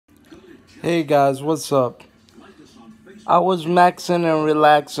Hey guys, what's up? I was maxing and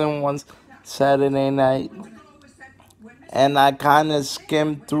relaxing one Saturday night, and I kind of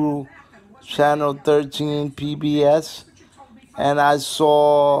skimmed through channel 13 PBS, and I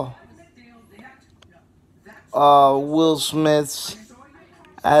saw Will Smith's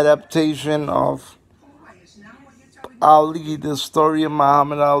adaptation of Ali, the story of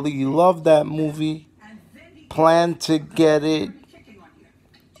Muhammad Ali. Love that movie. Plan to get it.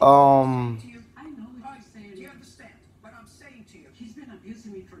 Um,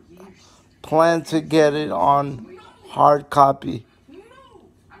 Plan to get it on hard copy.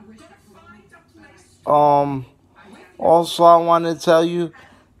 Um, Also, I want to tell you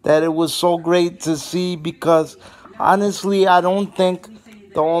that it was so great to see because honestly, I don't think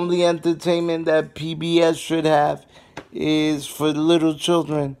the only entertainment that PBS should have is for little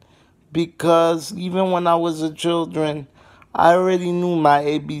children. Because even when I was a children, I already knew my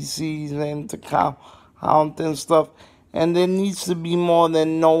ABCs and to count and stuff. And there needs to be more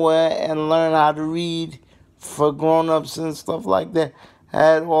than Noah and learn how to read for grown-ups and stuff like that.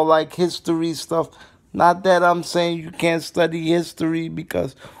 Had all like history stuff. Not that I'm saying you can't study history,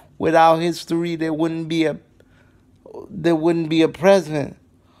 because without history there wouldn't be a president.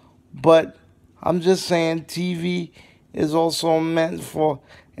 But I'm just saying TV is also meant for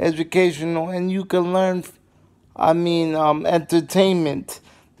educational, and you can learn, entertainment,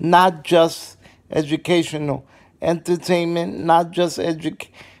 not just educational. Entertainment, not just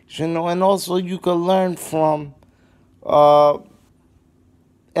educational. And also you can learn from uh,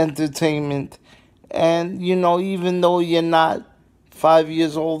 entertainment. And, even though you're not 5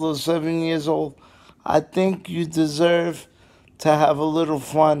 years old or 7 years old, I think you deserve to have a little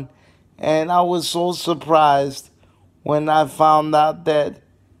fun. And I was so surprised when I found out that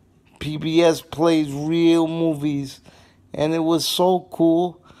PBS plays real movies. And it was so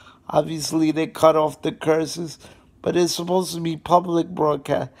cool. Obviously, they cut off the curses, but it's supposed to be public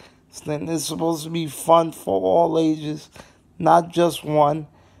broadcasting. It's supposed to be fun for all ages, not just one.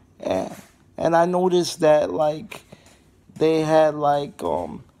 And, and I noticed that, like, they had, like,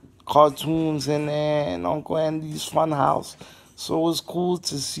 cartoons in there and Uncle Andy's Funhouse. So it was cool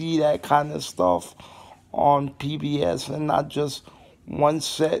to see that kind of stuff on PBS and not just one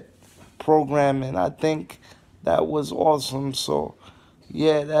set programming. I think that was awesome. So,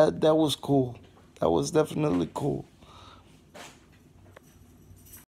 yeah, that was cool. That was definitely cool.